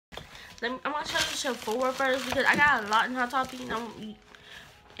I'm gonna show you Sephora first because I got a lot in Hot Topic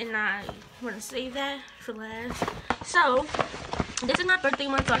and I want to save that for last. So this is my birthday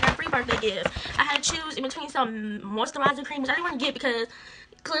month, so I got free birthday gifts. I had to choose in between some moisturizer cream, which I didn't want to get because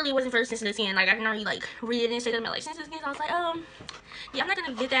clearly it wasn't for sensitive skin. Like I can already like read it and say that like sensitive skin. So I was like, yeah, I'm not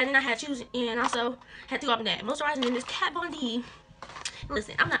gonna get that. And then I had to choose, and also had to go up in that moisturizer and then this Kat Von D.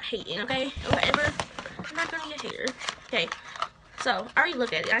 Listen, I'm not hating, okay? Or whatever. I'm not gonna get hater. Okay. So I already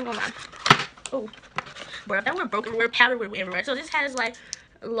looked at it. I ain't gonna lie. Oh, bro, if that were broken, we're powder we're everywhere. So this has like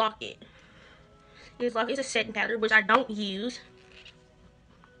Lock-It. It's a setting powder, which I don't use.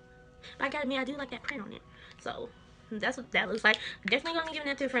 But I gotta admit, I do like that print on it. So that's what that looks like. Definitely gonna be giving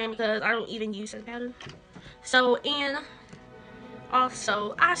that to a friend because I don't even use setting powder. So, and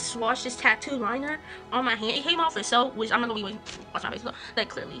also I swatched this tattoo liner on my hand. It came off with soap, which I'm not gonna be wash my face with that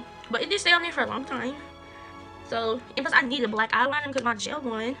clearly. But it did stay on there for a long time. So, and plus I need a black eyeliner because my gel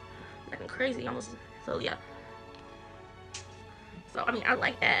one looking crazy almost. So yeah. So I mean I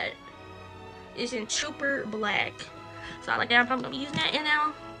like that. It's in Trooper Black. So I like that. I'm probably gonna be using that. And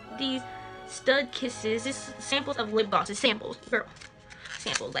now these Stud Kisses. This samples of lip glosses. Samples, girl.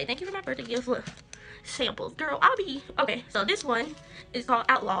 Samples. Like, thank you for my birthday gift. Look. Samples. Girl, I'll be okay. So this one is called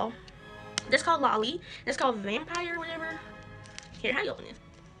Outlaw. This called Lolly. This called Vampire or whatever. Here, how you open this?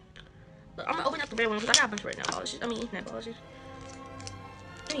 Look, I'm gonna open up the red one because I got a bunch of red nail polishes. I mean, nail polishes.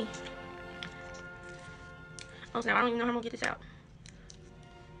 Hey. Oh, snap. I don't even know how I'm gonna get this out.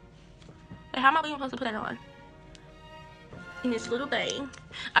 Like, how am I even supposed to put that on? In this little thing.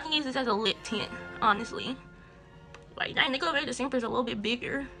 I can use this as a lip tint, honestly. Like, dang, they could have made the samples a little bit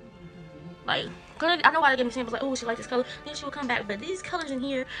bigger. Like, I know why they give me samples like, oh, she likes this color. Then she will come back. But these colors in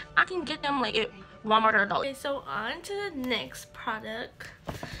here, I can get them like at Walmart or Dollar. Okay, so on to the next product.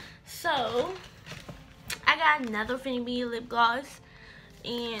 So, I got another Fenty Beauty lip gloss.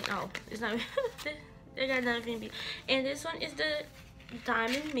 And, oh, it's not, I got another Fenty Beauty. And this one is the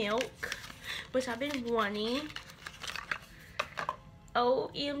Diamond Milk, which I've been wanting.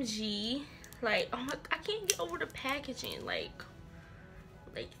 OMG. Like, oh my, I can't get over the packaging. Like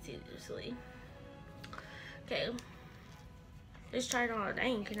seriously. Okay. Let's try it on.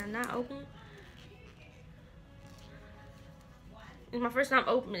 Dang, can I not open it? It's my first time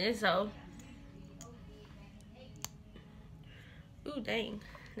opening it, so. Ooh, dang.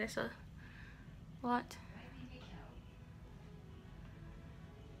 That's a lot.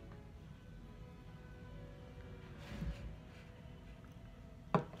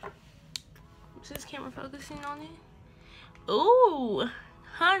 Is this camera focusing on it? Ooh,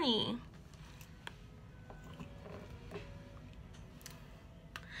 honey.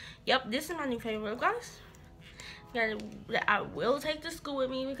 Yep, this is my new favorite lip gloss. I will take to school with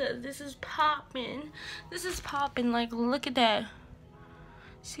me because this is popping. This is popping. Like, look at that.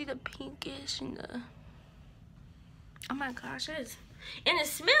 See the pinkish and the. Oh my gosh, and it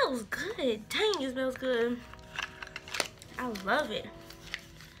smells good. Dang, it smells good. I love it.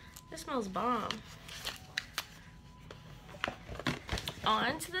 It smells bomb.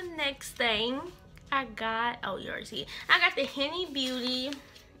 On to the next thing. I got, oh, you already see it. I got the Henny Beauty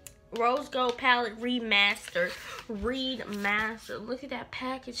Rose Gold Palette Remaster. Look at that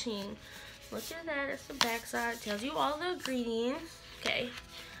packaging. Look at that. That's the back side. It tells you all the ingredients. Okay.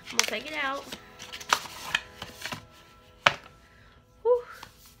 I'm gonna take it out. Whew.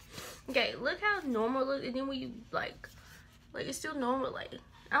 Okay, look how normal it looks. And then when you like it's still normal. Like,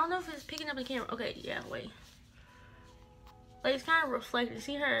 I don't know if it's picking up the camera. Okay, yeah, wait. Like, it's kind of reflecting.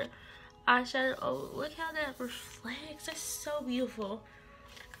 See her eyeshadow? Oh, look how that reflects. That's so beautiful.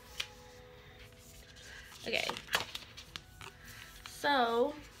 Okay.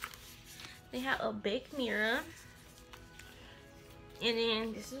 So, they have a big mirror. And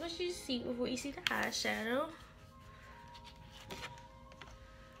then, this is what you see before you see the eyeshadow.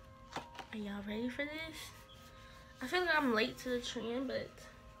 Are y'all ready for this? I feel like I'm late to the trend, but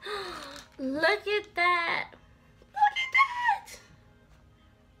look at that. Look at that.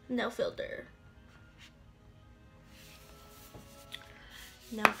 No filter.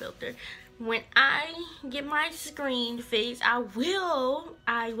 No filter. When I get my screen fixed, I will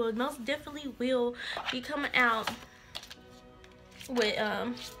most definitely will be coming out with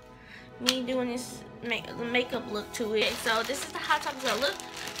me doing this makeup look to it. So this is the Hot Topic gonna look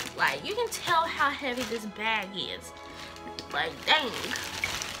like. You can tell how heavy this bag is. Like, dang.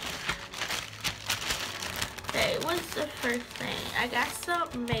 Okay, what's the first thing? I got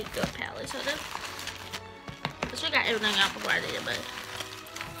some makeup palettes. So this, I should got everything out before I did it, but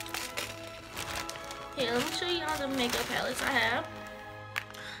here, let me show you all the makeup palettes I have.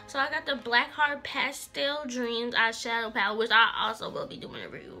 So I got the Black Heart Pastel Dreams eyeshadow palette, which I also will be doing a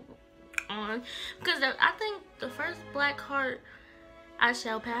review on, because I think the first Black Heart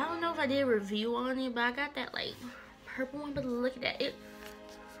eyeshadow palette, I don't know if I did a review on it, but I got that like purple one. But look at that,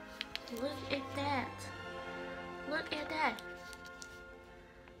 look at that, look at that.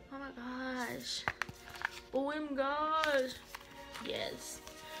 Oh my gosh, oh my gosh, yes.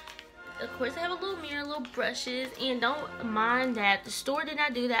 Of course, I have a little mirror, little brushes, and don't mind that the store did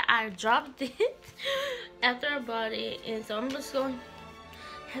not do that. I dropped it after I bought it, and so I'm just going to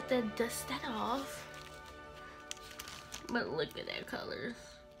have to dust that off. But look at that colors.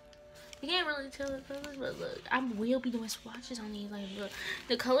 You can't really tell the colors, but look, I will be doing swatches on these. Like, look,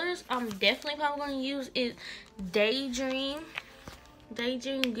 the colors I'm definitely probably going to use is Daydream,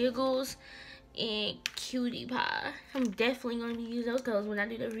 Giggles, and Cutie Pie. I'm definitely going to use those colors when I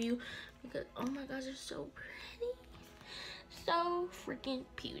do the review, because oh my gosh, they're so pretty, so freaking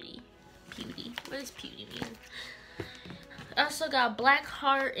beauty. What does beauty mean? I also got Black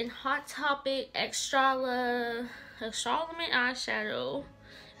Heart and Hot Topic Extreme eyeshadow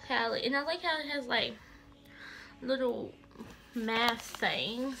palette, and I like how it has like little math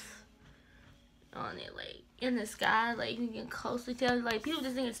things on it, like in the sky, like you can closely tell. Like people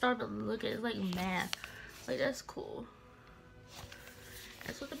just think it's start to look at it, it's like math. Like that's cool.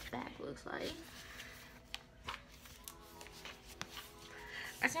 That's what the back looks like.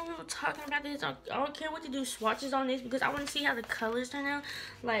 I seen people talking about this. I don't care what to do swatches on this, because I want to see how the colors turn out.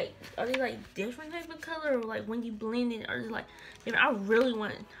 Like, are they like different type of color, or like when you blend it, or is it like different? I really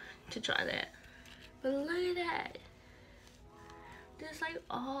want to try that. But look at that. There's like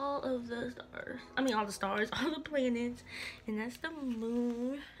all of the stars. I mean, all the stars, all the planets, and that's the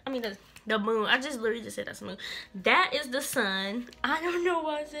moon. I mean, the moon. I just literally just said that's the moon. That is the sun. I don't know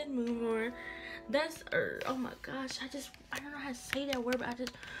why I said moon more. That's Earth. Oh my gosh, I don't know how to say that word, but I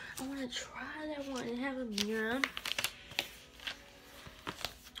want to try that one and have a mirror.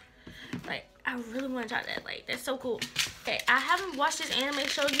 Like, I really want to try that. Like, that's so cool. Okay, I haven't watched this anime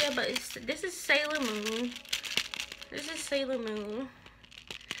show yet, but this is Sailor Moon. This is Sailor Moon.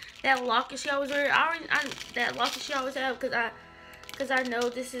 That locket she always wears. That locket she always have, because I know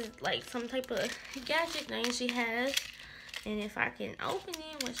this is like some type of gadget thing she has. And if I can open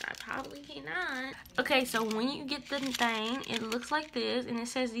it, which I probably cannot. Okay, so when you get the thing, it looks like this, and it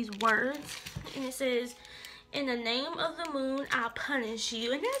says these words, and it says, "In the name of the moon, I'll punish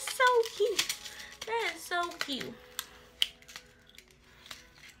you." And that's so cute. That is so cute.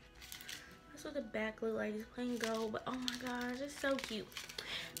 That's what the back look like. It's plain gold, but oh my gosh, it's so cute.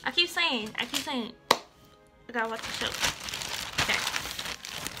 I keep saying, I gotta watch the show. Okay,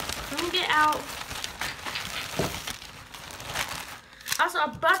 let me get out. Also, I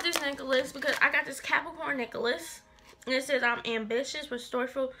bought this necklace because I got this Capricorn necklace, and it says I'm ambitious,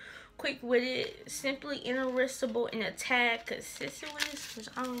 resourceful, quick-witted, simply irresistible, and attack consistent, which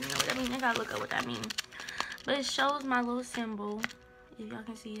I don't even know what that means. I gotta look up what that means. But it shows my little symbol, if y'all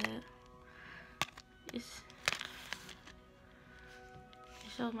can see that. It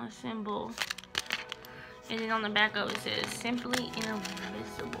shows my symbol, and then on the back of it says simply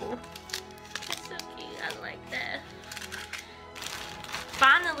invisible. That's so cute. I like that.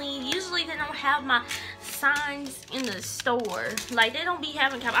 Finally, usually they don't have my signs in the store. Like, they don't be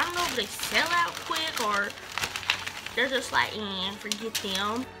having I don't know if they sell out quick, or they're just like, forget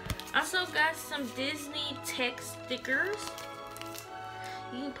them. Also got some Disney text stickers.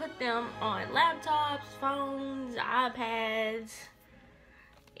 You can put them on laptops, phones, iPads.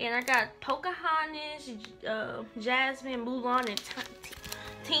 And I got Pocahontas, Jasmine, Mulan, and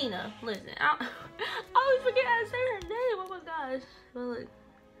Tina. Listen, I always forget how to say her name. Oh my gosh. But look,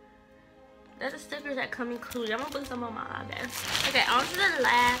 that's the stickers that come included. I'm gonna put some on my iPad. Okay, on to the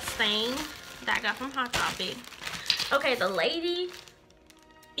last thing that I got from Hot Topic. Okay, the lady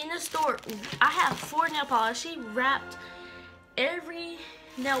in the store, I have 4 nail polish. She wrapped every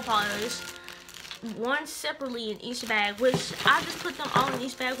nail polish, one separately in each bag, which I just put them all in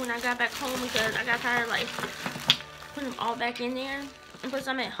each bag when I got back home, because I got tired of like putting them all back in there. And plus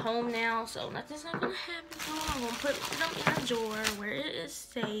I'm at home now, so nothing's not gonna happen. So I'm gonna put them in a drawer where it is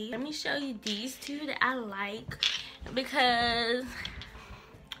safe. Let me show you these 2 that I like, because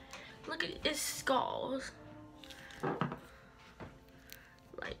look at it's skulls.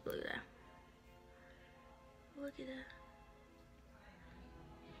 Like, look at that. Look at that.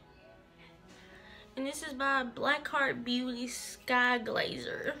 And this is by Black Heart Beauty Sky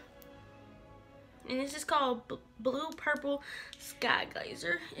Glazer. And this is called Blue Purple Sky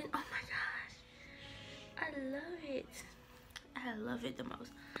Glazer. And oh my gosh, I love it. I love it the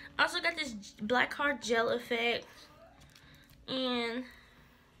most. I also got this Black Heart Gel Effect. And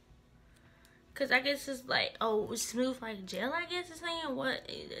Because I guess it's like, oh, it's smooth like gel, I guess it's saying. What?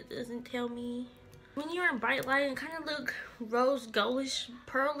 It doesn't tell me. When you're in bright light, it kind of look rose goldish,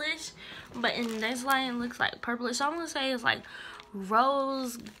 pearlish. But in this light, it looks like purplish. So I'm going to say it's like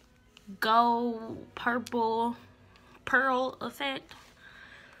rose, gold, purple, pearl effect.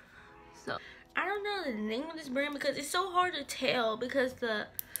 So I don't know the name of this brand because it's so hard to tell because the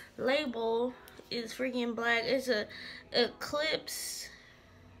label is freaking black. It's a Eclipse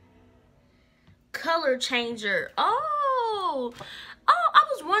color changer. Oh, I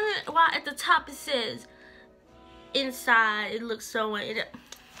was wondering why at the top it says inside it looks so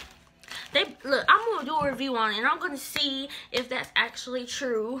they look. I'm gonna do a review on it and I'm gonna see if that's actually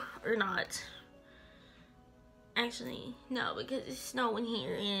true or not. Actually no, because it's snowing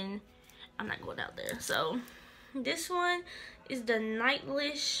here and I'm not going out there. So this one is the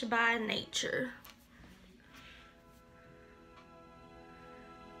Nightlish by Nature.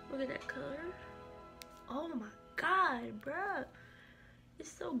 Look at that color. Oh my god, bruh.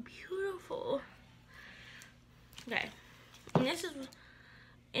 It's so beautiful. Okay. And this is,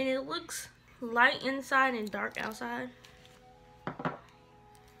 and it looks light inside and dark outside.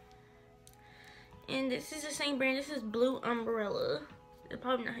 And this is the same brand. This is Blue Umbrella. It's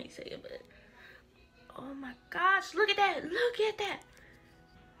probably not how you say it, but oh my gosh, look at that. Look at that.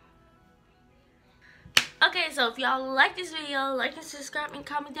 Okay, so if y'all like this video, like and subscribe and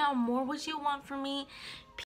comment down more what you want from me.